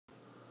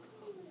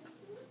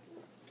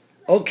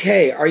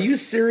Okay, are you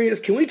serious?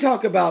 Can we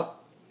talk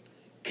about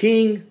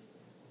King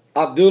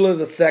Abdullah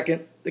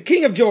II, the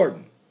King of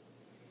Jordan?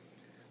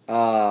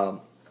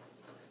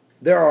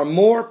 There are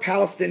more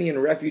Palestinian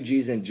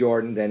refugees in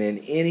Jordan than in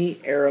any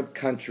Arab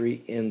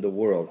country in the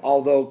world.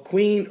 Although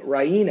Queen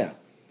Raina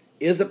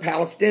is a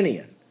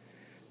Palestinian,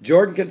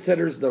 Jordan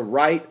considers the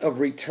right of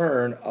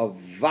return a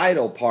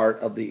vital part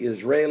of the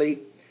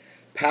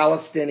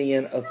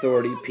Israeli-Palestinian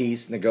Authority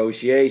peace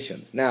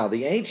negotiations. Now,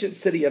 the ancient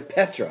city of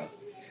Petra,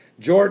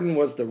 Jordan,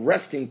 was the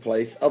resting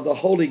place of the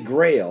Holy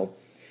Grail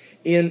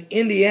in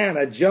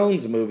Indiana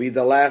Jones' movie,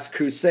 The Last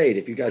Crusade,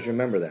 if you guys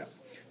remember that.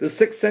 The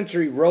 6th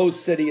century Rose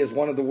City is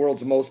one of the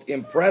world's most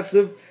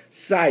impressive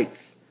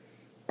sites.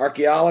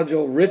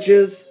 Archaeological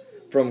riches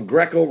from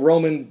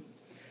Greco-Roman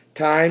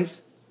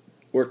times,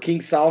 where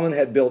King Solomon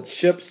had built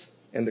ships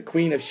and the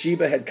Queen of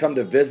Sheba had come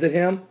to visit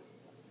him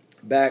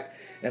back.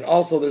 And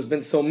also there's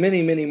been so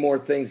many, many more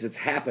things that's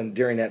happened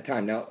during that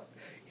time. Now,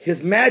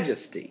 His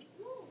Majesty,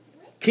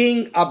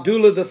 King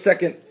Abdullah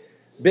II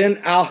bin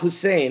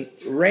al-Hussein,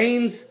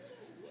 reigns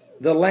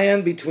the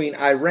land between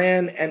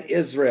Iran and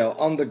Israel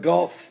on the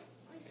Gulf.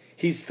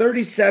 He's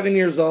 37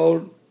 years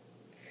old.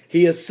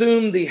 He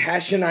assumed the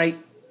Hashemite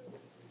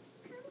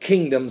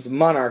kingdom's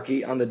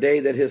monarchy on the day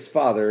that his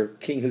father,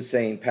 King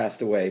Hussein, passed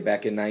away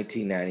back in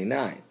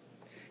 1999.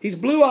 He's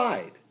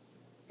blue-eyed.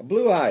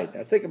 Blue-eyed.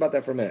 Now think about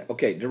that for a minute.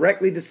 Okay,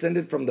 directly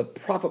descended from the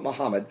Prophet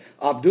Muhammad,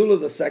 Abdullah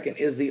II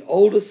is the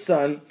oldest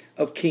son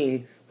of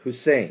King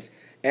Hussein.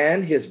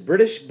 And his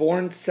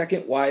British-born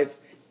second wife,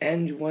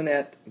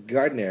 Antoinette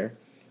Gardner,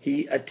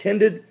 he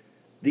attended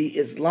the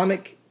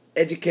Islamic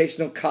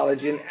Educational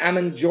College in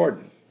Amman,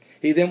 Jordan.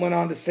 He then went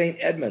on to St.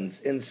 Edmunds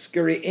in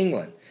Surrey,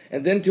 England,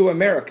 and then to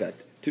America,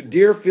 to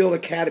Deerfield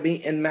Academy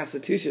in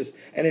Massachusetts.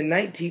 And in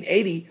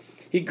 1980,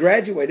 he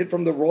graduated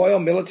from the Royal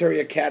Military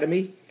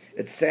Academy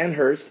at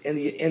Sandhurst in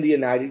the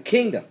United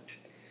Kingdom.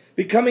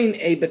 Becoming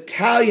a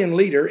battalion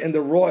leader in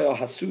the Royal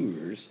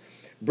Hussars,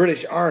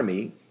 British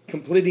Army,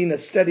 completing a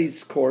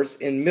studies course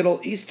in Middle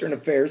Eastern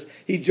affairs,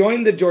 he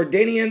joined the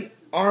Jordanian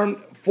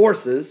Armed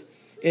Forces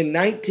in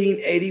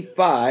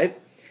 1985.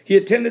 He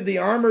attended the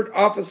Armored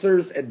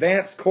Officers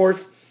Advanced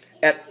Course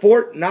at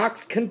Fort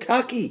Knox,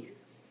 Kentucky,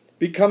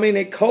 becoming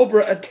a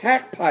Cobra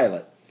attack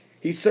pilot.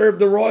 He served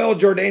the Royal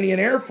Jordanian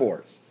Air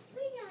Force.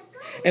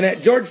 And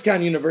at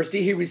Georgetown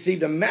University, he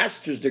received a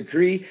master's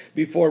degree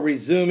before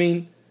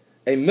resuming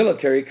a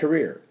military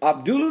career.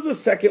 Abdullah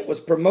II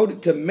was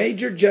promoted to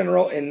Major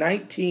General in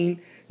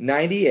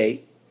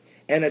 1998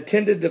 and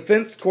attended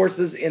defense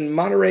courses in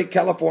Monterey,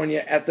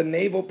 California at the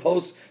Naval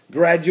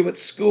Postgraduate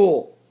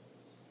School.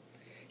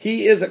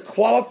 He is a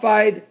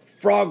qualified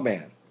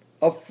frogman,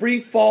 a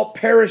free-fall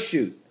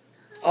parachute,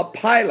 a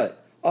pilot,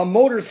 a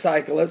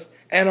motorcyclist,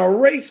 and a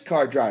race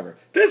car driver.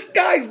 This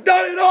guy's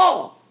done it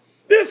all.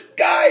 This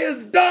guy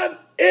has done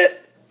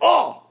it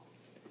all.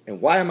 And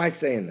why am I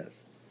saying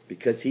this?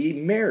 Because he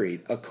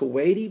married a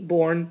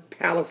Kuwaiti-born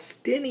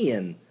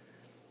Palestinian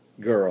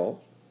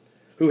girl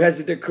who has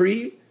a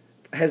degree,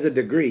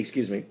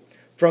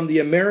 from the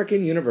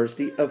American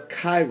University of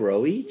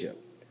Cairo,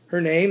 Egypt. Her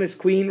name is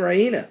Queen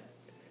Raina.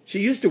 She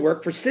used to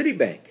work for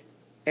Citibank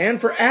and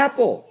for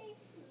Apple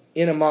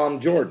in Amman,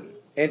 Jordan.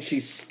 And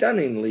she's a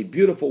stunningly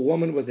beautiful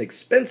woman with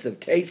expensive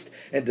taste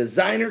and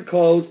designer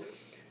clothes.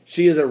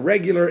 She is a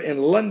regular in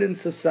London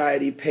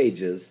society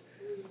pages,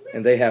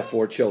 and they have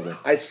 4 children.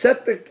 I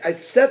set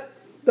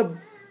the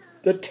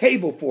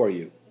table for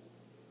you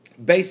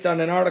based on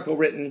an article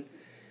written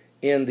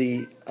in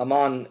the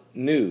Amman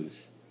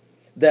News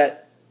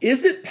that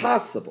is it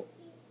possible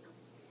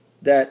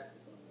that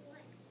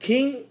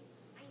King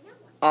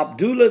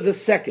Abdullah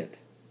II,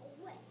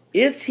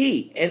 is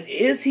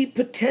he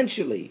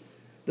potentially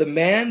the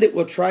man that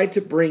will try to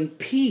bring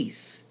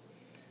peace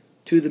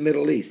to the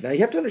Middle East? Now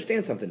you have to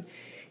understand something.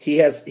 He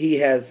has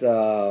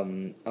a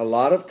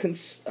lot of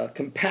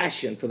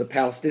compassion for the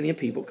Palestinian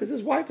people because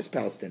his wife is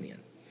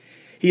Palestinian.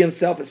 He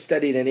himself has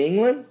studied in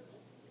England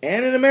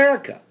and in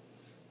America.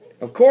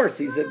 Of course,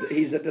 he's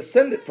a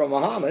descendant from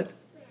Muhammad,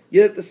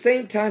 yet at the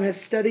same time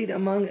has studied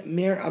among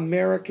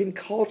American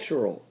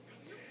cultural.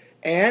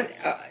 And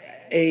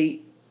a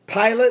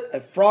pilot,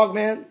 a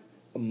frogman,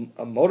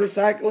 a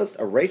motorcyclist,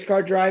 a race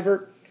car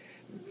driver,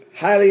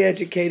 highly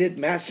educated,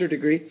 master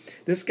degree.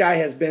 This guy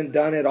has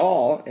done it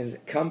all and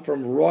come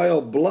from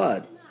royal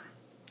blood.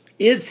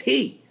 Is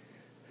he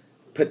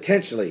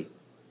potentially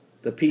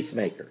the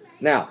peacemaker?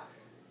 Now,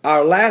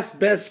 our last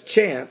best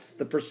chance,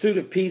 the pursuit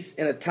of peace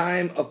in a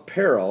time of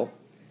peril,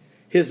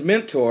 his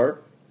mentor,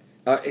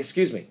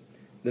 the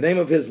name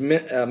of his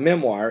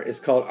memoir is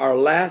called Our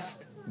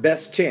Last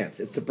Best Chance.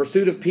 It's the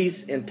pursuit of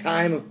peace in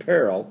time of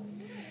peril.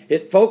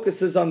 It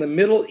focuses on the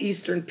Middle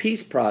Eastern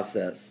peace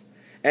process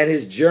and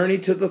his journey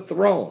to the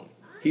throne.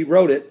 He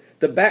wrote it.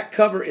 The back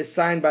cover is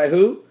signed by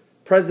who?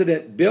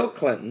 President Bill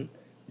Clinton,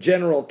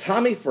 General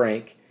Tommy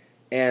Frank,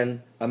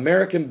 and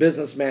American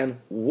businessman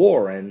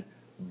Warren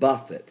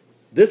Buffett.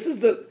 This is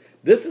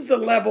the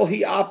level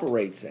he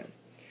operates in.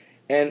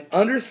 And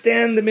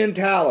understand the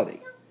mentality.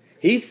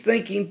 He's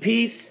thinking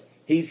peace.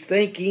 He's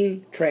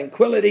thinking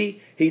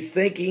tranquility. He's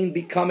thinking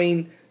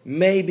becoming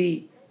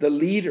maybe the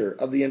leader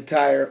of the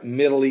entire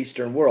Middle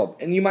Eastern world.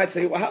 And you might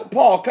say, well,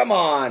 Paul, come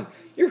on.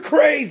 You're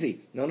crazy.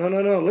 No.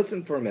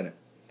 Listen for a minute.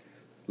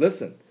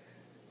 Listen.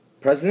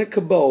 President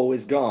Cabot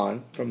is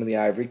gone from the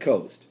Ivory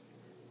Coast.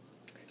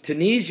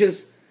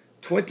 Tunisia's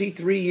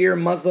 23-year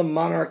Muslim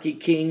monarchy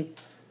king,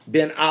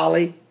 Ben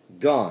Ali,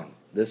 gone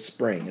this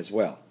spring as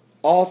well.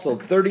 Also,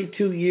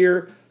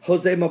 32-year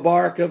Jose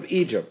Mubarak of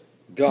Egypt,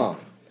 gone.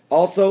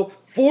 Also,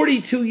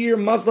 42-year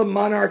Muslim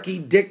monarchy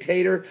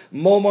dictator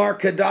Muammar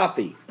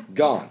Gaddafi,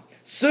 gone.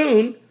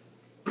 Soon,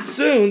 the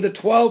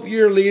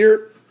 12-year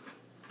leader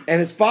and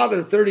his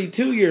father,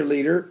 32-year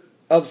leader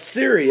of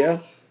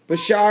Syria,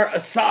 Bashar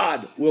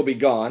Assad, will be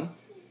gone.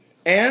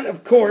 And,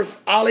 of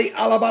course, Ali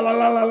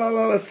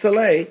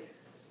Saleh,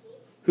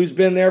 who's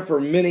been there for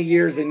many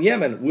years in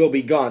Yemen, will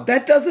be gone.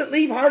 That doesn't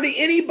leave hardly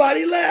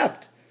anybody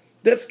left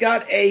that's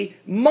got a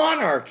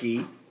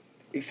monarchy,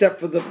 except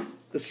for the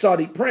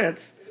Saudi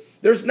prince.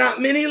 There's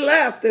not many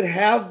left that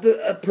have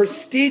the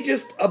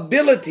prestigious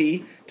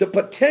ability to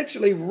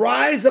potentially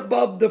rise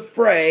above the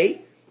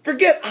fray.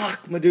 Forget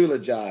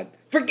Ahmadinejad.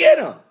 Forget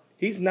him.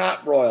 He's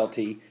not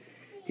royalty.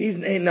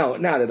 No,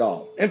 not at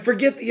all. And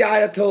forget the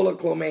Ayatollah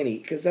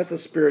Khomeini, because that's a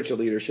spiritual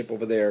leadership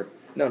over there.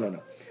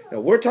 No.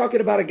 We're talking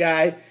about a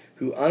guy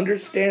who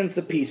understands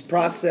the peace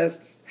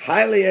process,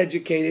 highly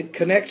educated,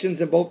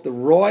 connections in both the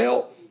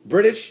royal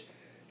British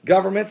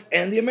governments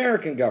and the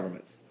American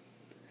governments.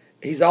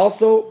 He's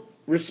also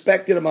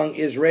respected among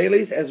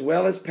Israelis as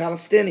well as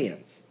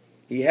Palestinians.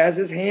 He has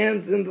his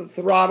hands in the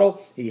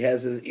throttle. He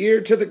has his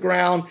ear to the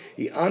ground.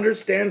 He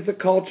understands the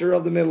culture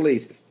of the Middle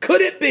East.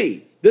 Could it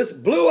be this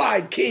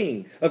blue-eyed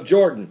king of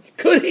Jordan?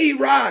 Could he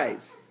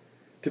rise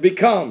to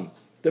become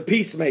the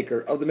peacemaker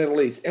of the Middle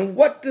East? And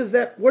where does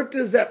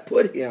that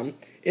put him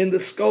in the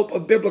scope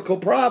of biblical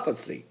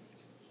prophecy?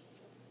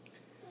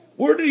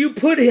 Where do you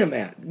put him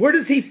at? Where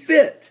does he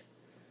fit?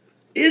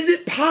 Is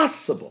it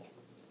possible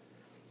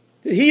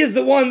that he is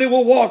the one that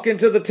will walk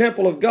into the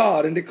temple of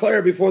God and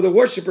declare before the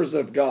worshipers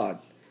of God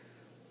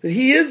that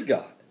he is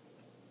God?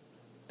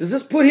 Does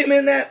this put him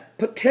in that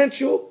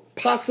potential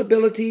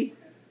possibility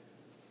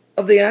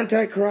of the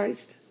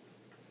Antichrist?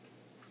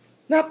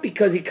 Not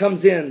because he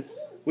comes in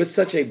with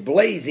such a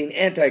blazing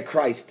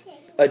Antichrist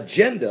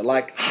agenda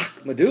like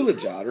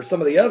Ahmadinejad or some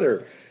of the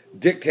other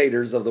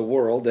dictators of the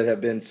world that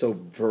have been so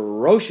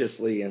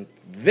ferociously and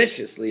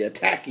viciously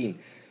attacking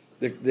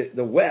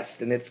the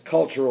West and its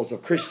cultures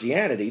of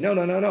Christianity.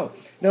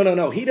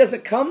 No. He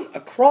doesn't come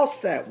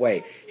across that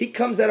way. He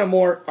comes at a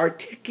more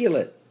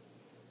articulate.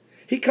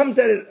 He comes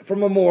at it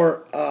from a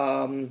more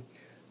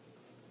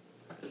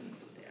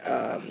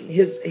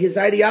his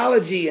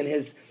ideology and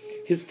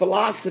his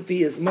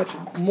philosophy is much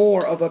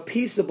more of a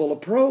peaceable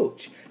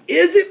approach.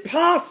 Is it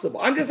possible?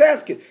 I'm just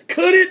asking.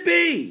 Could it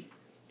be?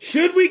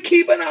 Should we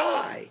keep an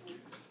eye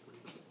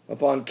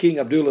upon King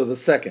Abdullah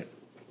II,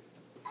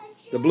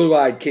 the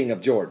blue-eyed king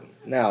of Jordan?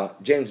 Now,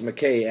 James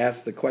McKay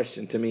asked the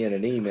question to me in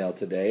an email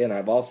today, and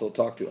I've also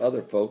talked to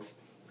other folks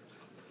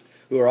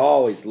who are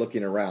always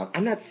looking around.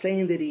 I'm not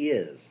saying that he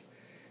is.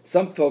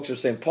 Some folks are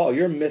saying, Paul,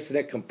 you're missing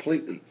it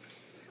completely.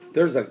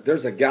 There's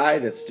a guy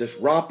that's just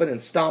romping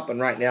and stomping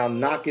right now,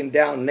 knocking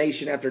down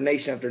nation after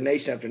nation after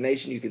nation after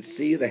nation. You can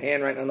see the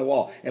handwriting on the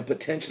wall. And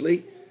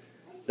potentially,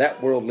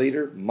 that world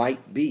leader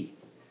might be.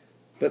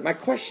 But my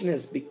question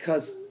is,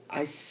 because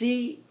I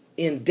see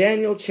in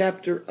Daniel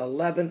chapter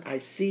 11, I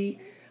see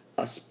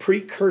a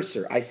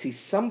precursor. I see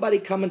somebody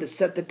coming to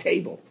set the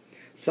table.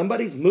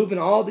 Somebody's moving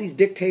all these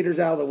dictators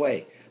out of the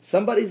way.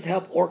 Somebody's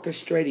helped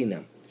orchestrating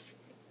them.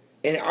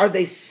 And are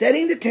they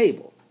setting the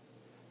table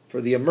for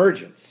the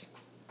emergence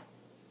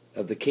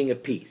of the King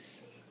of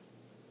Peace?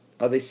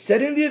 Are they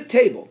setting the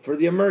table for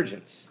the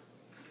emergence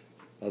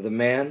of the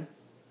man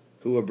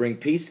who will bring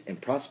peace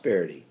and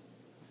prosperity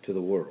to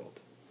the world?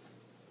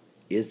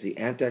 Is the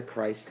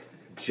Antichrist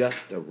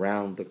just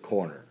around the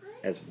corner?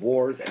 As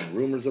wars and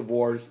rumors of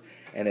wars,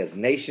 and as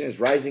nation is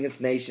rising its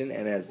nation,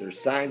 and as there's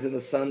signs in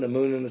the sun, the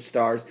moon, and the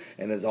stars,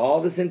 and as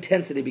all this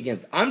intensity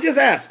begins, I'm just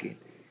asking,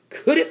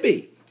 could it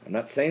be? I'm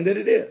not saying that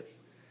it is.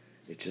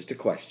 It's just a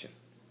question.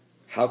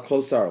 How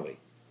close are we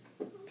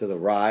to the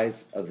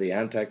rise of the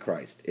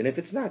Antichrist? And if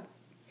it's not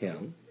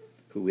him,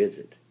 who is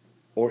it?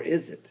 Or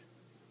is it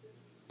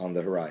on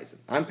the horizon?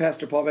 I'm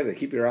Pastor Paul Begley.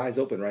 Keep your eyes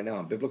open right now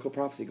on biblical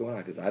prophecy going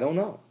on, because I don't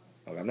know.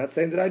 I'm not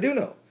saying that I do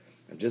know.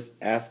 I'm just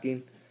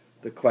asking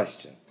the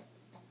question,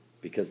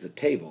 because the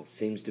table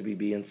seems to be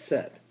being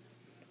set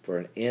for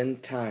an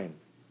end time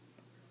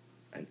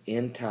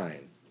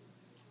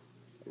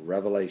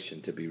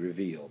revelation to be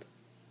revealed.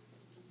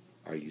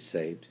 Are you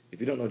saved? If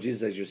you don't know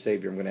Jesus as your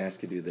Savior, I'm going to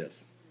ask you to do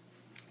this.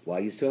 While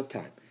you still have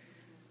time,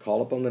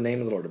 call upon the name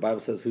of the Lord. The Bible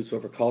says,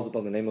 whosoever calls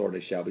upon the name of the Lord, they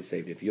shall be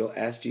saved. If you'll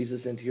ask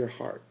Jesus into your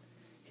heart,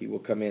 he will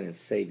come in and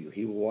save you.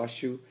 He will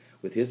wash you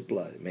with his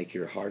blood and make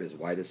your heart as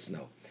white as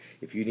snow.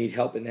 If you need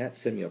help in that,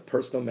 send me a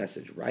personal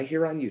message right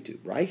here on YouTube,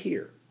 right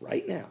here,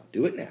 right now.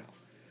 Do it now.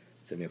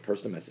 Send me a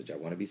personal message. I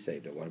want to be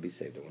saved. I want to be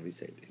saved. I want to be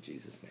saved. In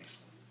Jesus' name.